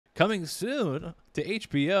coming soon to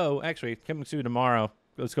HBO. Actually, coming soon tomorrow.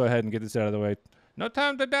 Let's go ahead and get this out of the way. No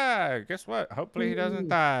Time to Die. Guess what? Hopefully he doesn't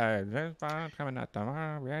die. James Bond coming out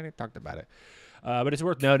tomorrow. We already talked about it. But it's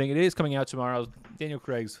worth noting, it is coming out tomorrow. Daniel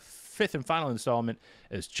Craig's fifth and final installment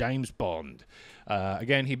as James Bond.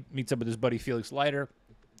 Again, he meets up with his buddy Felix Leiter,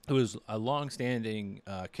 who is a long-standing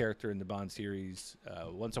character in the Bond series.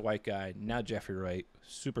 Once a white guy, now Jeffrey Wright.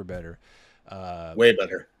 Super better. Way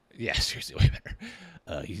better. Yeah, seriously, way better.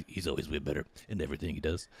 He's always way better in everything he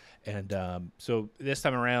does. And so this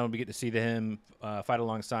time around, we get to see him fight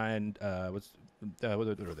alongside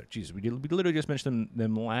Jesus, we literally just mentioned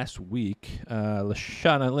them last week.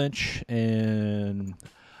 Lashana Lynch and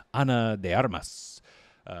Ana de Armas.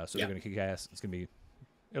 So they're going to kick ass.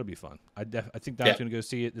 It'll be fun. I think Dom's going to go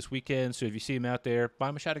see it this weekend. So if you see him out there, buy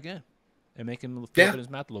him a shot again and make him feel up in his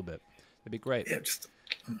mouth a little bit. That'd be great. Yeah,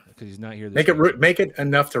 because he's not here. This make it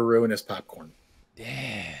enough to ruin his popcorn.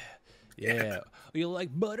 Yeah. You like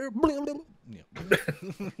butter?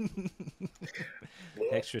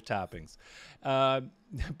 Extra toppings.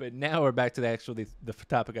 But now we're back to the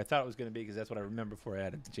topic I thought it was going to be, because that's what I remember before I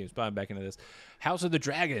added James Bond back into this. House of the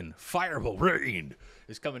Dragon, Fire Will Rain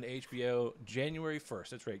is coming to HBO January 1st.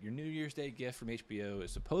 That's right. Your New Year's Day gift from HBO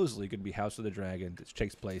is supposedly going to be House of the Dragon, which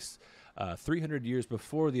takes place 300 years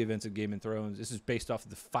before the events of Game of Thrones. This is based off of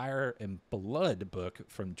the Fire and Blood book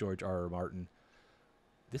from George R.R. Martin.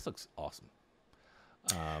 This looks awesome.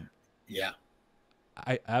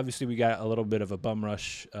 Obviously we got a little bit of a bum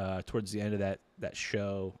rush towards the end of that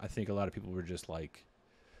show. I think a lot of people were just like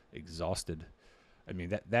exhausted. I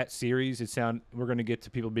mean, that series, we're going to get to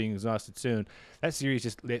people being exhausted soon. That series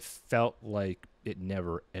it felt like it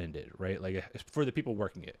never ended, right? Like for the people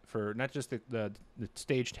working it, for not just the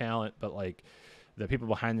stage talent, but like the people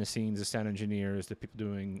behind the scenes, the sound engineers, the people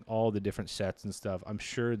doing all the different sets and stuff. I'm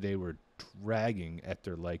sure they were dragging at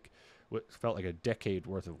their what felt like a decade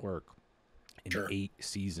worth of work in 8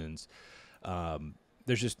 seasons.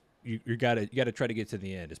 There's just you got to try to get to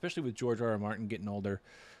the end, especially with George R.R. Martin getting older.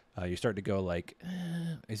 You start to go like,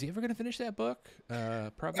 is he ever going to finish that book?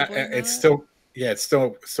 Probably. It's still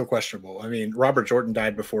questionable. I mean, Robert Jordan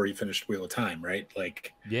died before he finished Wheel of Time, right?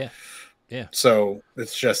 Like, yeah. So it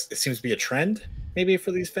seems to be a trend maybe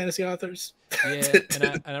for these fantasy authors. Yeah,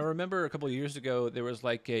 and I remember a couple of years ago there was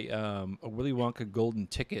like a Willy Wonka golden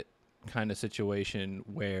ticket kind of situation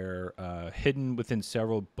where hidden within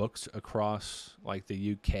several books across like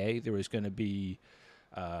the UK, there was going to be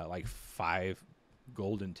like 5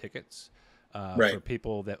 golden tickets for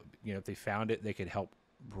people that, if they found it, they could help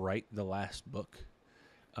write the last book.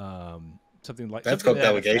 Something like that's called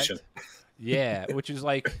delegation. Yeah, which is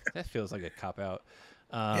like, that feels like a cop out.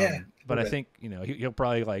 But I think he'll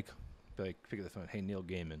probably like pick up the phone. Hey, Neil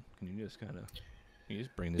Gaiman, can you just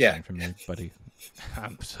bring this in for me, buddy?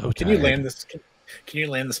 I'm so tired. Can you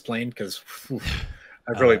land this plane? Because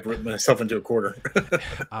I've really put myself into a quarter.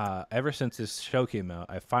 Ever since this show came out,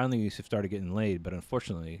 I finally started getting laid, but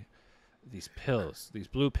unfortunately, these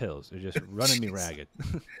blue pills, are just running me ragged.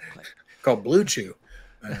 Called Blue Chew.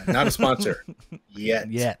 Not a sponsor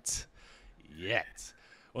yet.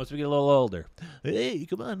 Once we get a little older, hey,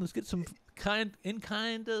 come on, let's get some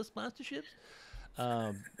in-kind sponsorships.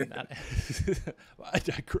 I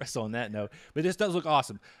digress on that note, but this does look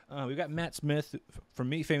awesome. We've got Matt Smith, from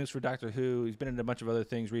me, famous for Doctor Who. He's been in a bunch of other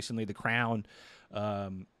things recently, The Crown,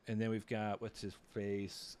 and then we've got what's his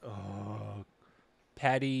face?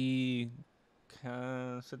 Paddy.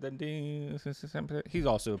 He's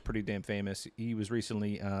also pretty damn famous. He was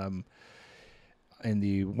recently in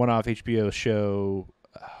the one-off HBO show.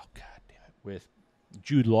 Oh god damn it, with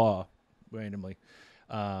Jude Law, randomly.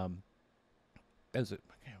 What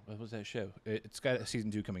was that show? It's got a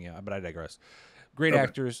season 2 coming out, but I digress. Great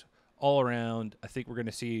actors all around. I think we're going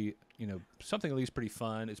to see, something at least pretty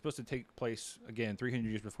fun. It's supposed to take place again 300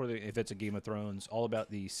 years before the events of Game of Thrones. All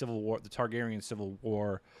about the Civil War, the Targaryen Civil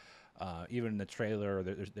War. Even in the trailer,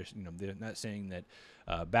 there's they're not saying that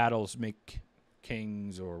battles make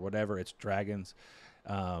kings or whatever. It's dragons.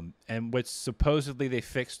 And what supposedly they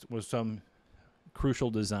fixed was some crucial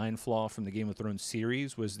design flaw from the Game of Thrones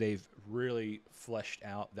series, was they've really fleshed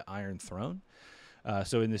out the Iron Throne.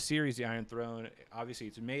 So in the series, the Iron Throne, obviously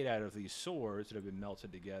it's made out of these swords that have been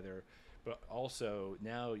melted together, but also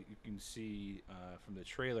now you can see from the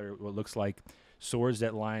trailer what looks like swords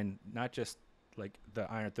that line not just like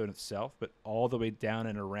the Iron Throne itself, but all the way down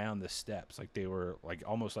and around the steps. Like they were like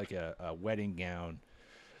almost like a wedding gown,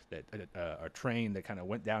 that a train that kind of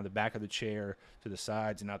went down the back of the chair to the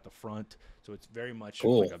sides and out the front. So it's very much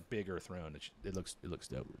like a bigger throne. It looks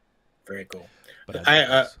dope. Very cool. But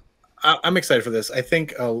I'm excited for this. I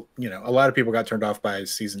think you know, a lot of people got turned off by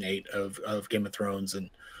season 8 of Game of Thrones, and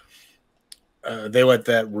they let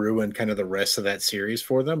that ruin kind of the rest of that series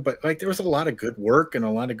for them. But like, there was a lot of good work and a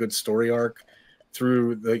lot of good story arc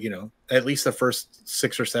through the, you know, at least the first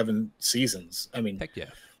 6 or 7 seasons. Heck yeah.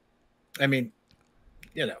 I mean,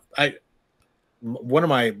 you know, one of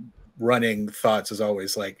my running thoughts is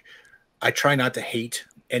always like, I try not to hate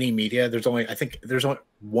any media. I think there's only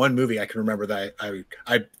one movie I can remember that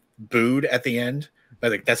I booed at the end. I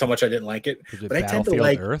think that's how much I didn't like it. But I tend to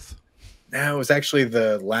like Earth. No, it was actually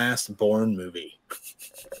the last Bourne movie.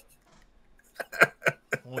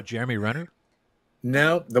 Oh, Jeremy Renner?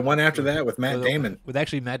 No, the one after that with Matt Damon. With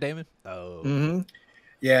actually Matt Damon? Oh. Mm-hmm.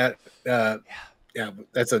 Yeah. Yeah.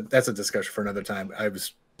 That's a discussion for another time. I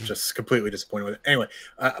was just completely disappointed with it. Anyway,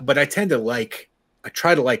 but I try to like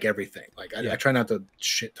everything. Like I try not to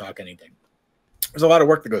shit talk anything. There's a lot of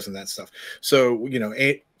work that goes in that stuff. So, you know,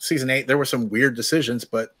 season 8, there were some weird decisions,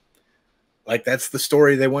 but like, that's the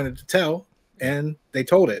story they wanted to tell, and they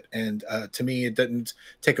told it. And to me, it didn't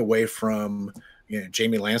take away from, you know,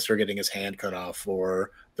 Jamie Lannister getting his hand cut off,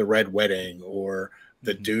 or the Red Wedding, or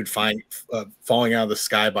the dude falling out of the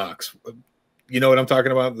skybox. You know what I'm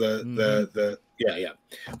talking about? Yeah.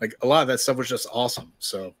 Like, a lot of that stuff was just awesome.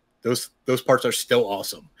 So those parts are still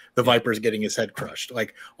awesome. The Viper's getting his head crushed.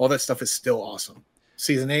 Like, all that stuff is still awesome.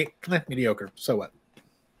 Season 8, mediocre. So what?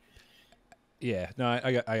 Yeah, no,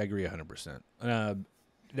 I agree 100%.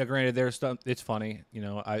 Now, granted, there's stuff. It's funny, you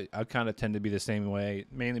know. I kind of tend to be the same way,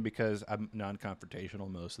 mainly because I'm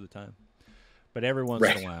non-confrontational most of the time. But every once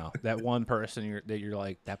in a while, that one person that you're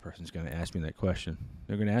like, that person's going to ask me that question.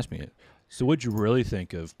 They're going to ask me it. So, what'd you really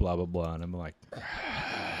think of blah blah blah? And I'm like,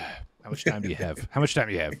 how much time do you have? How much time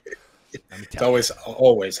do you have? It's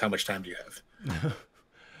always how much time do you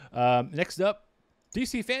have? Next up,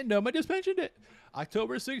 DC Fandome. I just mentioned it.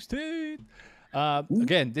 October 16th.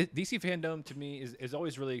 Again, DC Fandome to me is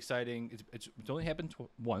always really exciting. It's only happened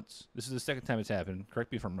once. This is the second time it's happened. Correct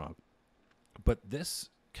me if I'm wrong. But this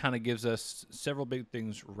kind of gives us several big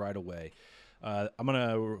things right away. I'm going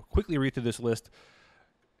to quickly read through this list,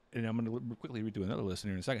 and I'm going to quickly read through another list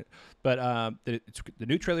here in a second. But it's the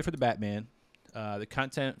new trailer for the Batman, the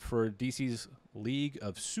content for DC's League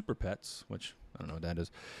of Super Pets, which I don't know what that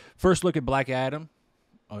is. First look at Black Adam.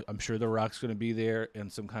 I'm sure The Rock's going to be there in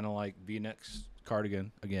some kind of like V-neck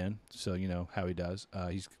cardigan again, so you know how he does.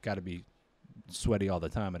 He's got to be sweaty all the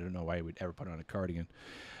time. I don't know why he would ever put on a cardigan.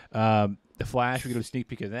 The Flash, we get a sneak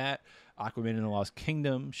peek of that. Aquaman and the Lost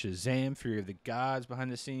Kingdom, Shazam, Fury of the Gods behind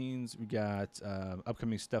the scenes. We got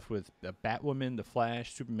upcoming stuff with the Batwoman, The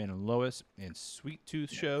Flash, Superman and Lois, and Sweet Tooth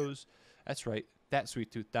shows. That's right, that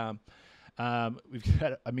Sweet Tooth Dom. We've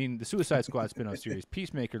got, the Suicide Squad spin-off series,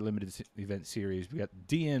 Peacemaker limited event series. We got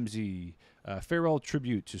DMZ, farewell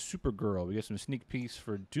tribute to Supergirl. We got some sneak peeks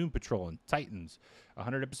for Doom Patrol and Titans.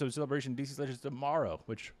 100 episode celebration DC Legends tomorrow,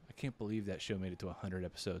 which I can't believe that show made it to 100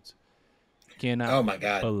 episodes. Cannot oh my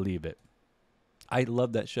God. believe it. I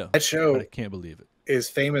love that show. That show, but I can't believe it. Is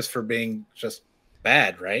famous for being just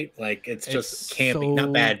bad, right? Like, it's just campy.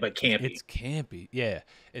 Not bad, but campy. It's campy. Yeah.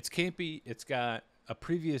 It's campy. It's got a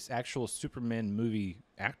previous actual Superman movie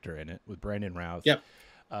actor in it with Brandon Routh. Yep.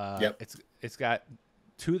 It's got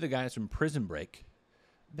 2 of the guys from Prison Break.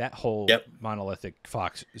 That whole monolithic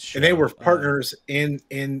Fox show. And they were partners in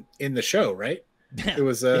the show, right? It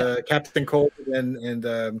was Captain Cold and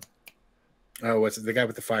what's it, the guy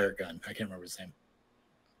with the fire gun? I can't remember his name.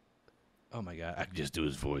 Oh my God! I can just do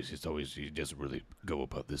his voice. He doesn't really go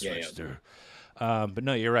above this register. Yeah. But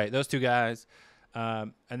no, you're right. Those 2 guys,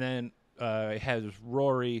 and then. It has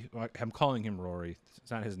Rory. I'm calling him Rory.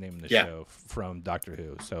 It's not his name in the show from Doctor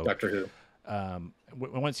Who. So Doctor Who.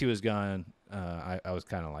 Once he was gone, I was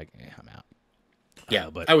kind of like, I'm out.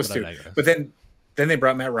 Yeah, but I was too. But then they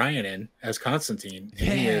brought Matt Ryan in as Constantine. And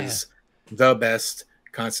he is the best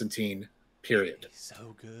Constantine. Period. He's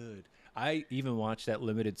so good. I even watched that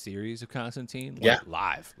limited series of Constantine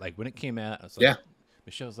live. Like when it came out, I was like,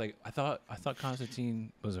 Michelle's like, I thought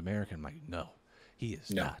Constantine was American. I'm like, no, he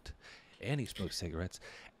is not. And he smokes cigarettes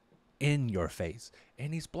in your face,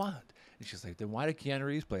 and he's blonde. And she's like, then why did Keanu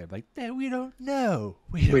Reeves play? I'm like, we don't know.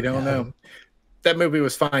 We don't know. That movie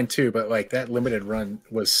was fine too, but like that limited run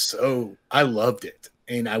was so, I loved it.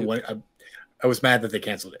 And I was mad that they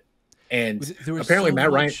canceled it. And apparently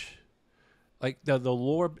Matt Ryan, like the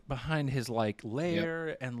lore behind his like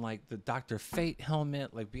lair and like the Dr. Fate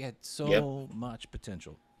helmet, like we had so much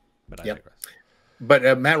potential. But I digress.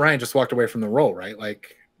 But Matt Ryan just walked away from the role, right?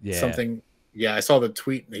 Like something. Yeah, I saw the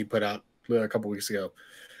tweet he put out a couple weeks ago.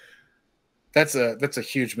 That's a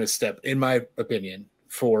huge misstep, in my opinion,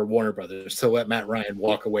 for Warner Brothers to let Matt Ryan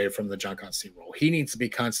walk away from the John Constantine role. He needs to be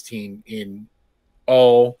Constantine in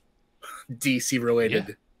all DC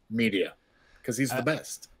related media because he's the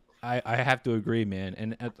best. I have to agree, man.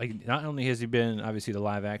 And like, not only has he been obviously the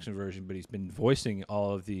live action version, but he's been voicing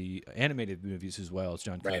all of the animated movies as well as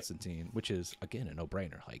John Constantine, which is again a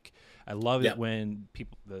no-brainer. Like, I love it when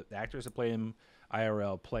people, the actors that play him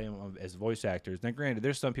IRL, play him as voice actors. Now, granted,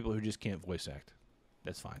 there's some people who just can't voice act.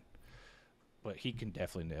 That's fine, but he can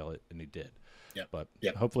definitely nail it, and he did. But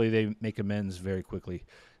hopefully they make amends very quickly.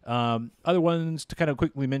 Other ones to kind of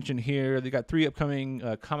quickly mention here, they got 3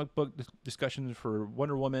 upcoming comic book discussions for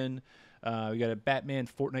Wonder Woman. We got a Batman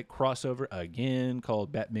Fortnite crossover again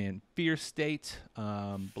called Batman Fear State.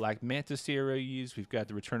 Black Manta series. We've got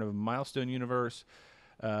the return of a Milestone universe.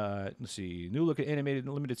 Let's see, new look at animated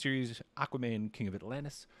limited series Aquaman King of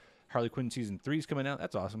Atlantis. Harley Quinn season 3 is coming out.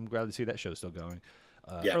 That's awesome. Glad to see that show still going.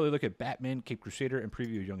 Early look at Batman Cape Crusader and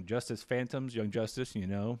preview of Young Justice Phantoms. Young Justice, you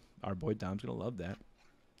know, our boy Dom's gonna love that.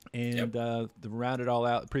 And to round it all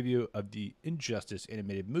out, a preview of the Injustice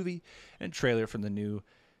animated movie and trailer from the new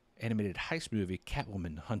animated heist movie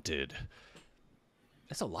Catwoman Hunted.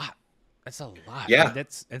 That's a lot. That's a lot. Yeah, I mean,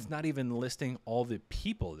 it's not even listing all the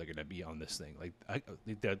people that are gonna be on this thing. Like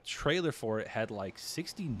the trailer for it had like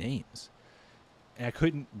 60 names. And I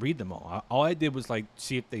couldn't read them all. All I did was like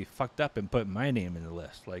see if they fucked up and put my name in the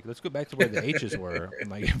list. Like, let's go back to where the H's were.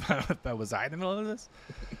 And like, if I was I in the middle of this.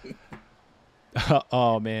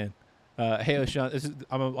 Oh man. Hey, Sean.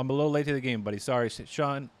 I'm a little late to the game, buddy. Sorry.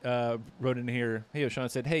 Sean wrote in here. Hey, Sean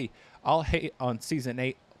said, "Hey, I'll hate on season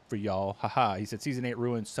 8 for y'all. Haha." He said season 8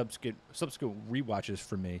 ruined subsequent rewatches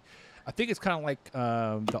for me. I think it's kind of like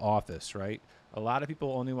The Office, right? A lot of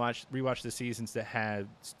people only rewatch the seasons that had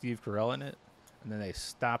Steve Carell in it. And then they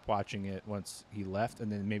stopped watching it once he left,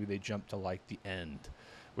 and then maybe they jumped to like the end,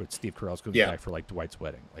 where Steve Carell's going back for like Dwight's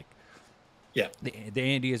wedding. Like, the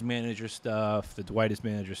Andy is manager stuff, the Dwight is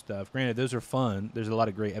manager stuff. Granted, those are fun. There's a lot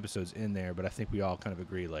of great episodes in there, but I think we all kind of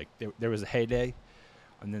agree like there was a heyday,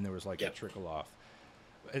 and then there was like a trickle off.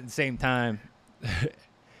 At the same time,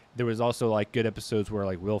 there was also like good episodes where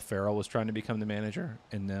like Will Ferrell was trying to become the manager,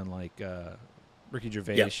 and then like Ricky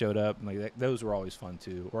Gervais showed up, and like those were always fun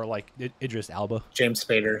too. Or like Idris Elba, James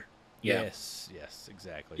Spader. Yes,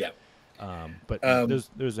 exactly. Yeah. But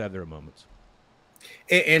those have their moments.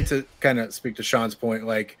 And to kind of speak to Sean's point,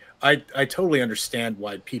 like I totally understand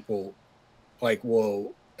why people like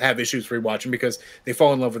will have issues rewatching because they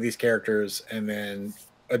fall in love with these characters, and then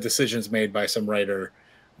a decision's made by some writer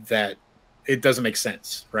that it doesn't make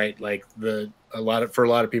sense, right? Like for a lot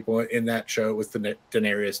of people in that show, it was the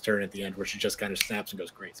Daenerys turn at the end where she just kind of snaps and goes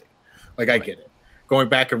crazy. Like, I get it. Going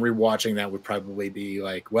back and rewatching that would probably be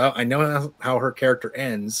like, well, I know how her character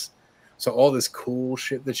ends, so all this cool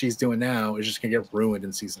shit that she's doing now is just gonna get ruined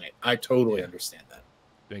in season 8. I totally understand that.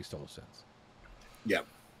 Makes total sense. Yeah.